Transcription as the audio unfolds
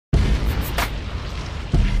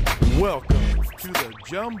Welcome to the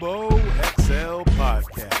Jumbo XL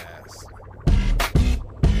Podcast.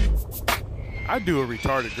 I do a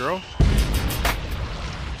retarded girl.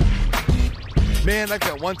 Man, like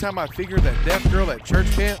that one time I figured that deaf girl at church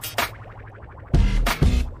camp.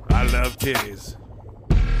 I love titties.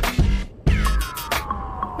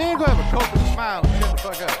 Man, go have a Coke and a smile and shut the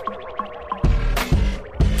fuck up.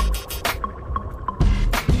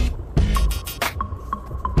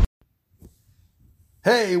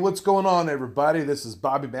 Hey, what's going on, everybody? This is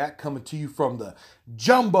Bobby Mack coming to you from the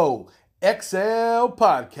Jumbo XL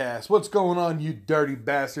Podcast. What's going on, you dirty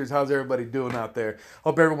bastards? How's everybody doing out there?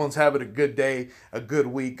 Hope everyone's having a good day, a good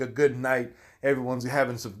week, a good night. Everyone's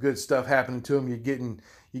having some good stuff happening to them. You're getting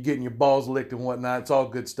your balls licked and whatnot. It's all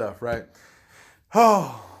good stuff, right?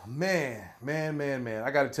 Oh, man. I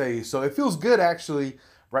got to tell you. So it feels good, actually,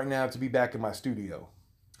 right now to be back in my studio.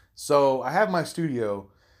 So I have my studio,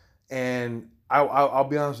 and I'll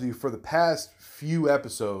be honest with you, for the past few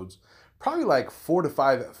episodes, probably like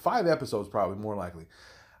five episodes, probably more likely,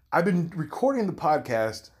 I've been recording the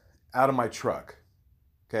podcast out of my truck.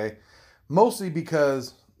 Okay. Mostly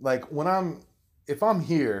because like if I'm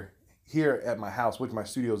here at my house, which my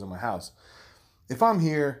studio's in my house, if I'm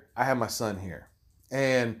here, I have my son here,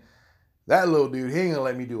 and that little dude, he ain't gonna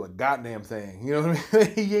let me do a goddamn thing. You know what I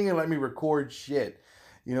mean? He ain't gonna let me record shit.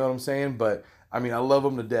 You know what I'm saying? But I mean, I love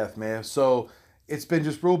him to death, man. So it's been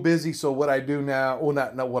just real busy. So what I do now, well,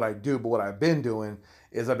 not what I do, but what I've been doing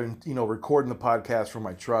is I've been, recording the podcast from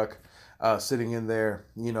my truck, sitting in there,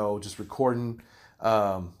 just recording,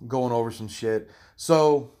 going over some shit.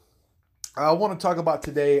 So I want to talk about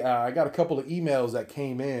today. I got a couple of emails that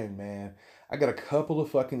came in, man. I got a couple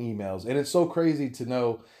of fucking emails, and it's so crazy to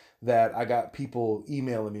know that I got people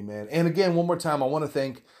emailing me, man. And again, one more time, I want to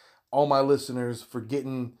thank all my listeners for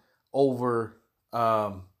getting over,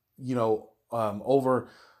 over,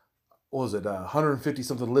 what was it, 150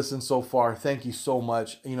 something listens so far. Thank you so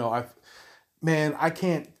much. I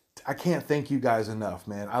can't thank you guys enough,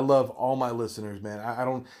 man. I love all my listeners, man. I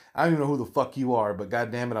don't even know who the fuck you are, but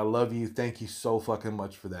goddamn it, I love you. Thank you so fucking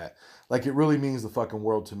much for that. Like, it really means the fucking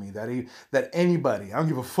world to me that anybody, I don't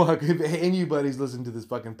give a fuck if anybody's listening to this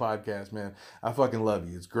fucking podcast, man. I fucking love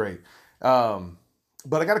you. It's great. But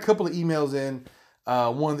I got a couple of emails in.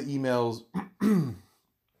 One of the emails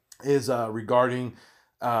is regarding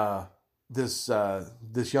this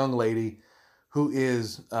young lady who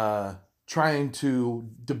is trying to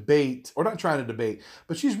debate, or not trying to debate,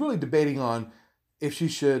 but she's really debating on if she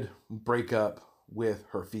should break up with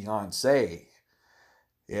her fiance.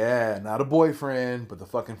 Yeah, not a boyfriend, but the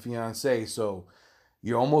fucking fiance. So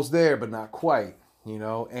you're almost there, but not quite,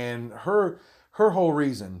 and her whole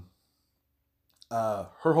reason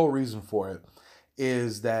for it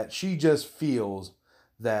is that she just feels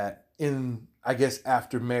that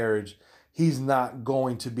after marriage, he's not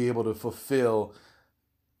going to be able to fulfill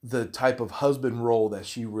the type of husband role that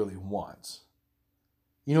she really wants.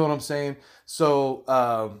 You know what I'm saying? So,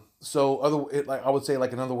 I would say,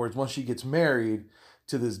 like, in other words, once she gets married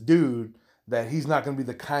to this dude, that he's not going to be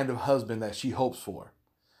the kind of husband that she hopes for.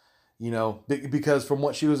 Because from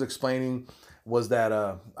what she was explaining was that,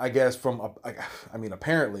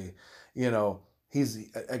 apparently,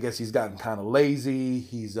 he's gotten kind of lazy.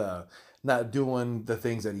 He's not doing the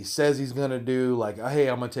things that he says he's gonna do. Like, hey,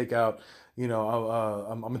 I'm gonna take out,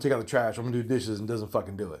 I'm gonna take out the trash. I'm gonna do dishes, and doesn't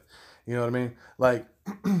fucking do it. You know what I mean? Like,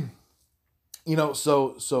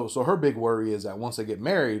 so her big worry is that once they get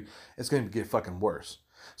married, it's gonna get fucking worse.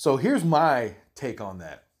 So here's my take on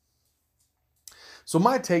that. So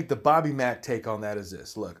the Bobby Mack take on that is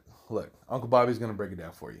this. Look, Uncle Bobby's gonna break it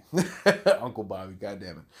down for you. Uncle Bobby,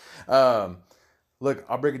 goddamn it. Look,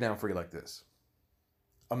 I'll break it down for you like this.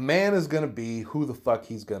 A man is going to be who the fuck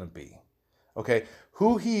he's going to be. Okay?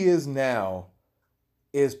 Who he is now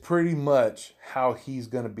is pretty much how he's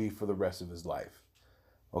going to be for the rest of his life.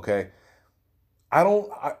 Okay? I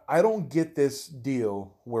don't get this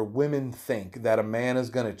deal where women think that a man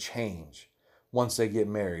is going to change once they get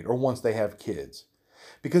married or once they have kids.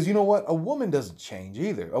 Because you know what? A woman doesn't change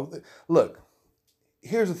either. Look,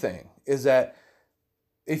 here's the thing, is that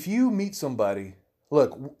if you meet somebody,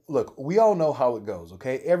 Look, we all know how it goes,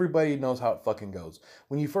 okay? Everybody knows how it fucking goes.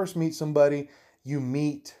 When you first meet somebody, you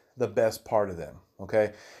meet the best part of them,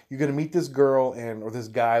 okay? You're going to meet this girl or this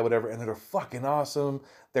guy, whatever, and they're fucking awesome.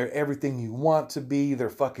 They're everything you want to be. They're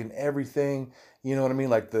fucking everything. You know what I mean?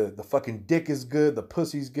 Like, the fucking dick is good. The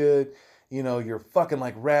pussy's good. You're fucking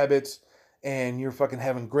like rabbits, and you're fucking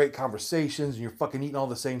having great conversations, and you're fucking eating all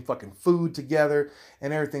the same fucking food together,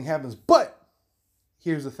 and everything happens. But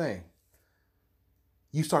here's the thing.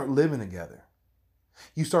 You start living together.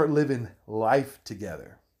 You start living life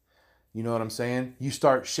together. You know what I'm saying? You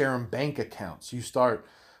start sharing bank accounts. You start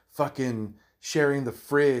fucking sharing the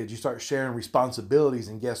fridge. You start sharing responsibilities.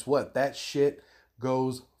 And guess what? That shit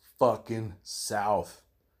goes fucking south.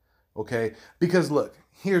 Okay? Because look,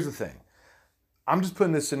 here's the thing. I'm just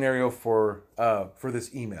putting this scenario for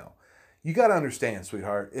this email. You got to understand,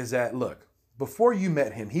 sweetheart, is that look, before you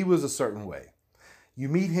met him, he was a certain way. You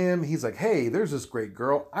meet him, he's like, hey, there's this great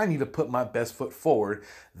girl. I need to put my best foot forward.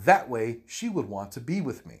 That way, she would want to be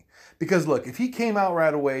with me. Because look, if he came out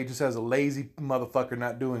right away just as a lazy motherfucker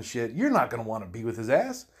not doing shit, you're not going to want to be with his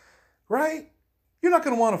ass, right? You're not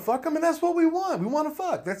going to want to fuck him, and that's what we want. We want to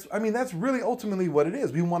fuck. That's really ultimately what it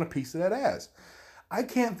is. We want a piece of that ass. I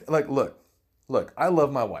can't, like, look, I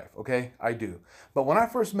love my wife, okay? I do. But when I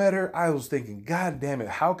first met her, I was thinking, God damn it,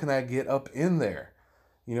 how can I get up in there?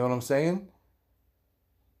 You know what I'm saying?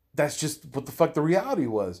 That's just what the fuck the reality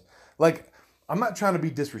was. Like, I'm not trying to be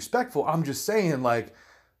disrespectful. I'm just saying, like,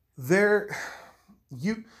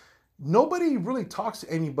 nobody really talks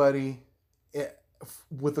to anybody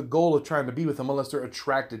with the goal of trying to be with them unless they're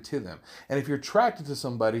attracted to them. And if you're attracted to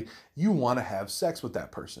somebody, you want to have sex with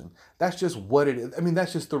that person. That's just what it is. I mean,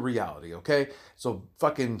 that's just the reality, okay? So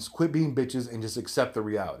fucking quit being bitches and just accept the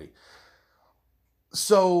reality.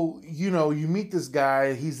 So, you meet this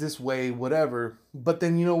guy, he's this way, whatever. But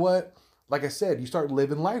then you know what? Like I said, you start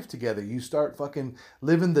living life together. You start fucking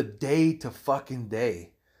living the day to fucking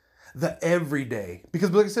day. The everyday.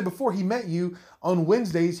 Because like I said before, he met you on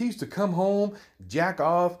Wednesdays. He used to come home, jack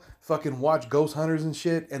off, fucking watch Ghost Hunters and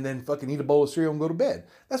shit, and then fucking eat a bowl of cereal and go to bed.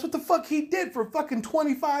 That's what the fuck he did for fucking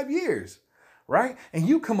 25 years. Right? And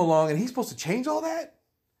you come along and he's supposed to change all that?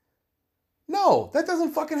 No, that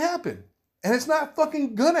doesn't fucking happen. And it's not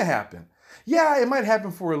fucking gonna happen. Yeah, it might happen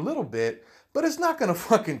for a little bit, but it's not gonna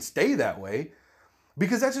fucking stay that way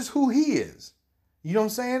because that's just who he is. You know what I'm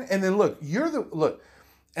saying? And then look,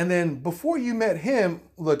 and then before you met him,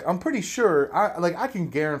 look, I'm pretty sure, I can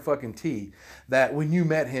guarantee that when you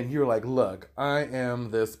met him, you're like, look, I am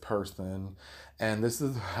this person and this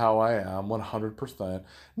is how I am 100%.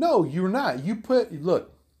 No, you're not. You put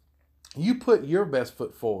your best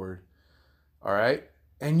foot forward, all right?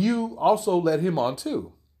 And you also led him on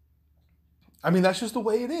too. I mean, that's just the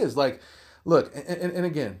way it is. Like, look, and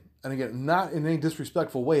again, not in any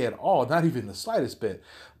disrespectful way at all, not even the slightest bit.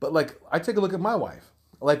 But like, I take a look at my wife.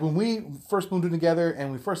 Like when we first moved in together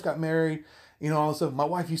and we first got married, all this stuff, my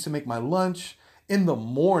wife used to make my lunch in the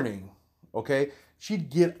morning, okay?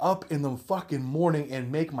 She'd get up in the fucking morning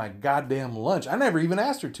and make my goddamn lunch. I never even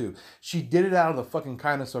asked her to. She did it out of the fucking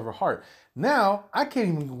kindness of her heart. Now, I can't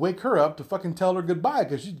even wake her up to fucking tell her goodbye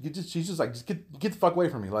because she's just like, just get the fuck away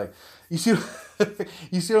from me. Like, you see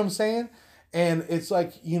what I'm saying? And it's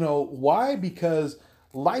like, why? Because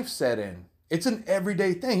life set in. It's an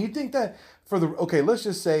everyday thing. You think that let's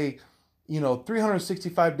just say,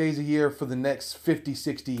 365 days a year for the next 50,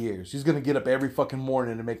 60 years. She's going to get up every fucking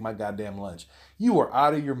morning to make my goddamn lunch. You are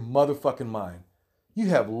out of your motherfucking mind. You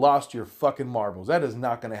have lost your fucking marbles. That is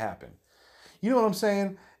not going to happen. You know what I'm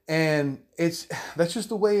saying? And that's just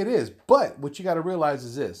the way it is. But what you got to realize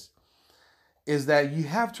is that you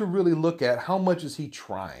have to really look at how much is he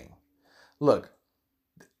trying. Look,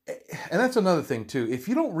 and that's another thing too. If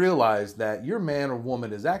you don't realize that your man or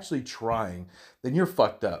woman is actually trying, then you're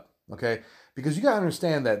fucked up. Okay? Because you got to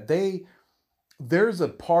understand that there's a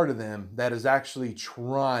part of them that is actually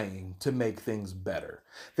trying to make things better.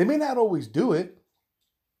 They may not always do it.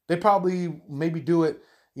 They probably maybe do it,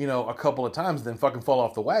 a couple of times, then fucking fall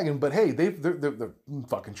off the wagon. But hey, they're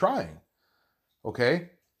fucking trying.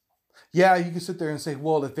 Okay? Yeah, you can sit there and say,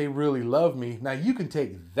 well, if they really love me, now you can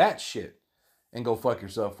take that shit and go fuck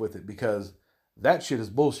yourself with it because that shit is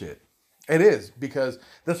bullshit. It is, because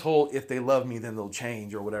this whole if they love me then they'll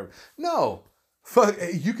change or whatever. No, fuck.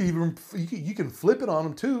 You can flip it on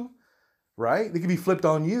them too, right? They can be flipped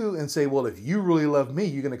on you and say, well, if you really love me,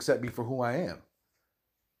 you can accept me for who I am.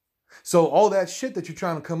 So all that shit that you're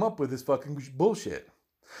trying to come up with is fucking bullshit.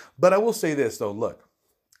 But I will say this though, look,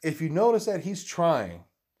 if you notice that he's trying,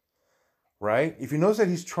 right? If you notice that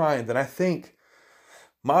he's trying, then I think,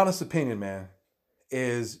 my honest opinion, man,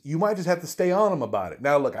 is you might just have to stay on him about it.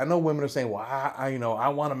 Now, look, I know women are saying, well, I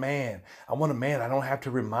want a man. I want a man I don't have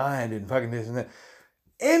to remind and fucking this and that.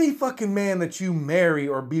 Any fucking man that you marry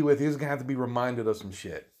or be with is going to have to be reminded of some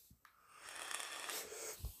shit.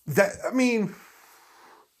 Look.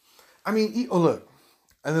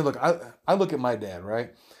 And then look, I look at my dad,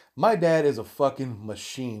 right? My dad is a fucking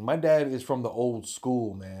machine. My dad is from the old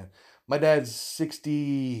school, man. My dad's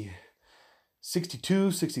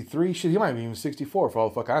 62, 63, shit, he might be even 64 for all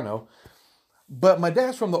the fuck I know. But my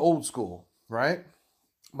dad's from the old school, right?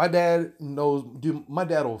 My dad knows, dude. My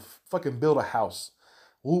dad will fucking build a house.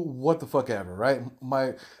 What the fuck ever, right?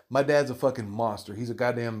 My dad's a fucking monster. He's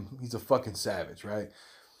a fucking savage, right?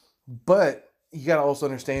 But you gotta also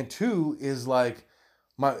understand too is like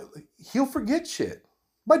my he'll forget shit.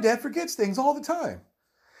 My dad forgets things all the time.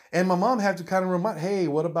 And my mom had to kind of remind, hey,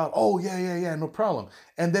 what about, oh, yeah, yeah, yeah, no problem.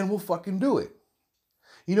 And then we'll fucking do it.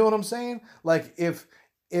 You know what I'm saying? Like if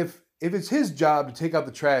it's his job to take out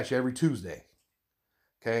the trash every Tuesday,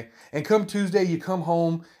 okay? And come Tuesday, you come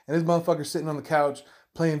home and this motherfucker's sitting on the couch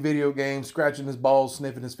playing video games, scratching his balls,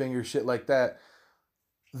 sniffing his fingers, shit like that.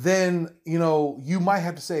 Then, you might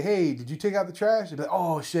have to say, hey, did you take out the trash? You'd be like,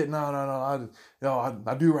 oh shit, no, no, no,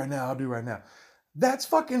 I'll do it right now. I'll do it right now. That's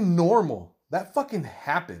fucking normal. That fucking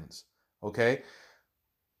happens. Okay.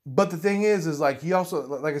 But the thing is like he also,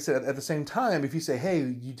 like I said, at the same time, if you say, hey,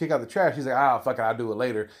 you take out the trash, he's like, fuck it, I'll do it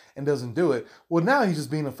later, and doesn't do it. Well, now he's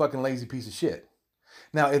just being a fucking lazy piece of shit.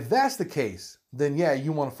 Now, if that's the case, then yeah,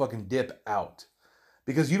 you want to fucking dip out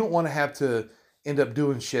because you don't want to have to end up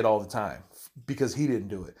doing shit all the time because he didn't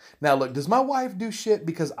do it. Now, look, does my wife do shit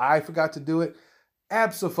because I forgot to do it?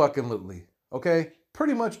 Abso-fucking-lutely. Okay?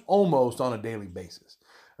 Pretty much almost on a daily basis,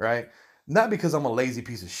 right? Not because I'm a lazy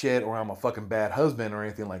piece of shit or I'm a fucking bad husband or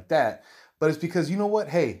anything like that, but it's because, you know what?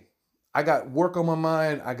 Hey, I got work on my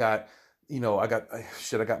mind. I got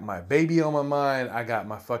my baby on my mind. I got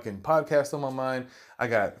my fucking podcast on my mind. I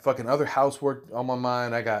got fucking other housework on my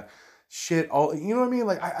mind. I got shit all, you know what I mean?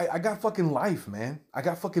 Like I got fucking life, man. I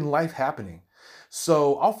got fucking life happening.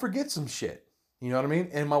 So I'll forget some shit. You know what I mean?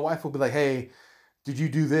 And my wife will be like, hey, did you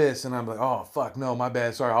do this? And I'm like, oh, fuck, no, my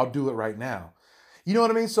bad. Sorry, I'll do it right now. You know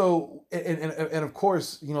what I mean? So, and of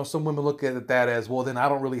course, some women look at that as, well, then I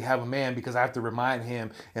don't really have a man because I have to remind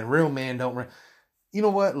him, and real men don't. You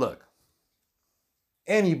know what? Look,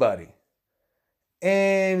 anybody,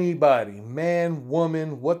 man,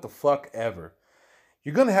 woman, what the fuck ever,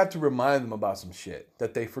 you're going to have to remind them about some shit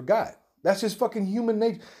that they forgot. That's just fucking human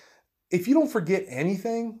nature. If you don't forget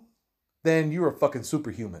anything, then you're a fucking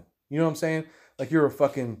superhuman. You know what I'm saying? Like you're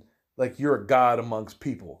a god amongst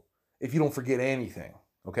people if you don't forget anything,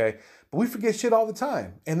 okay? But we forget shit all the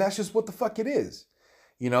time, and that's just what the fuck it is,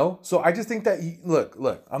 So I just think that,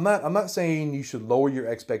 look, I'm not saying you should lower your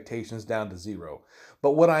expectations down to zero,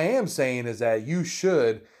 but what I am saying is that you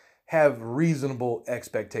should have reasonable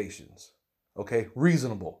expectations, okay?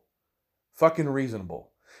 Reasonable, fucking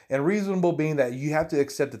reasonable. And reasonable being that you have to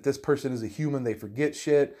accept that this person is a human, they forget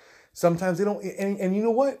shit. Sometimes they don't, and you know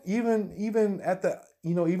what? Even at the,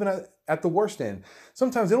 even at the worst end,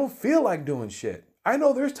 sometimes they don't feel like doing shit. I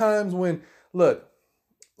know there's times when, look,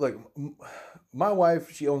 my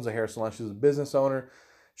wife, she owns a hair salon. She's a business owner.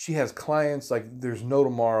 She has clients like there's no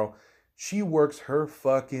tomorrow. She works her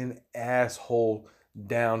fucking asshole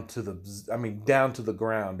down to the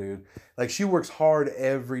ground, dude. Like she works hard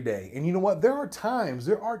every day. And you know what? There are times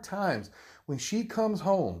when she comes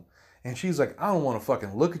home and she's like, I don't want to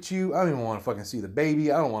fucking look at you. I don't even want to fucking see the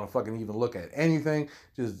baby. I don't want to fucking even look at anything.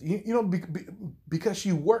 Just, because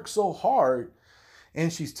she works so hard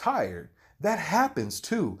and she's tired. That happens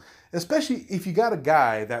too. Especially if you got a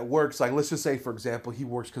guy that works, like, let's just say, for example, he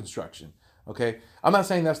works construction. Okay? I'm not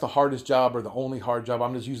saying that's the hardest job or the only hard job.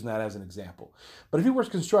 I'm just using that as an example. But if he works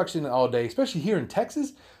construction all day, especially here in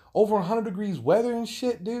Texas, over 100 degrees weather and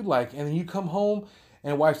shit, dude, like, and then you come home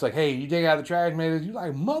and wife's like, hey, you take out the trash, man. You're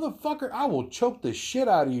like, motherfucker, I will choke the shit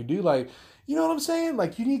out of you, dude. Like, you know what I'm saying?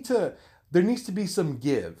 Like, there needs to be some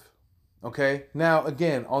give. Okay? Now,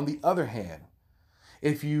 again, on the other hand,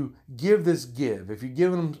 if you give, if you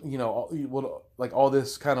give him, like all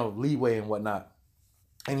this kind of leeway and whatnot,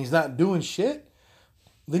 and he's not doing shit,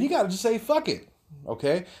 then you got to just say, fuck it.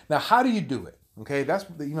 Okay? Now, how do you do it? Okay? That's,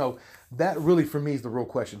 that really for me is the real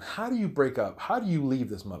question. How do you break up? How do you leave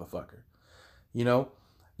this motherfucker?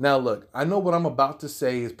 Now look, I know what I'm about to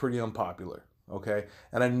say is pretty unpopular, okay?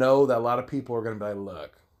 And I know that a lot of people are going to be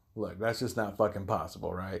like, look, that's just not fucking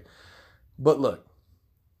possible, right? But look,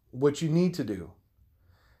 what you need to do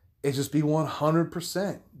is just be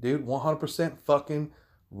 100%, dude, 100% fucking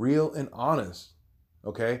real and honest,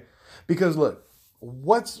 okay? Because look,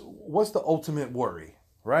 what's the ultimate worry,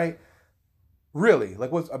 right? Really,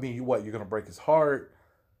 like you're going to break his heart?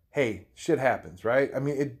 Hey, shit happens, right? I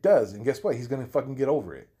mean, it does. And guess what? He's going to fucking get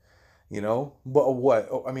over it, But what?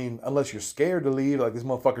 I mean, unless you're scared to leave, like this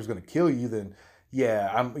motherfucker's going to kill you, then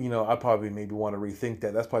yeah, I probably maybe want to rethink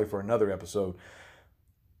that. That's probably for another episode.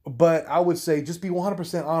 But I would say just be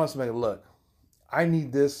 100% honest and be like, look, I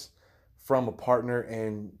need this from a partner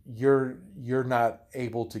and you're not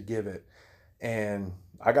able to give it. And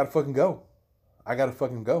I got to fucking go.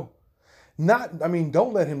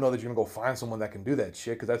 don't let him know that you're going to go find someone that can do that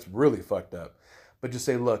shit, because that's really fucked up. But just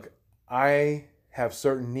say, look, I have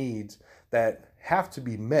certain needs that have to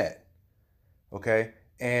be met, okay?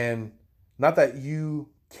 And not that you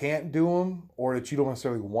can't do them or that you don't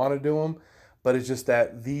necessarily want to do them, but it's just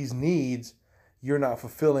that these needs you're not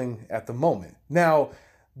fulfilling at the moment. Now,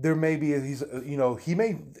 there may be he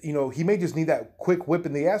may just need that quick whip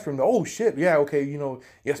in the ass from oh shit, yeah, okay,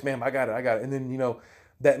 yes ma'am, I got it, and then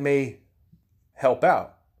that may help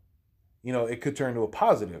out. It could turn to a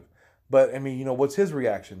positive. But I mean, what's his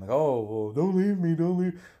reaction? Like, oh, well, don't leave me, don't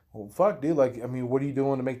leave. Well, fuck, dude. Like, I mean, what are you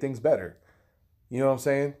doing to make things better? You know what I'm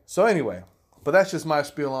saying? So anyway, but that's just my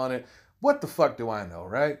spiel on it. What the fuck do I know,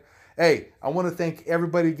 right? Hey, I want to thank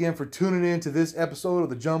everybody again for tuning in to this episode of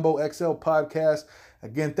the Jumbo XL podcast.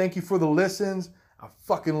 Again, thank you for the listens. I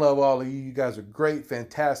fucking love all of you. You guys are great,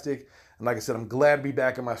 fantastic. And like I said, I'm glad to be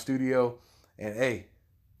back in my studio. And hey,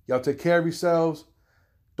 y'all take care of yourselves.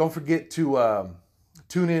 Don't forget to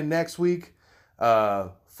tune in next week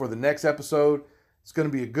for the next episode. It's going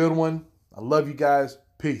to be a good one. I love you guys.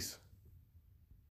 Peace.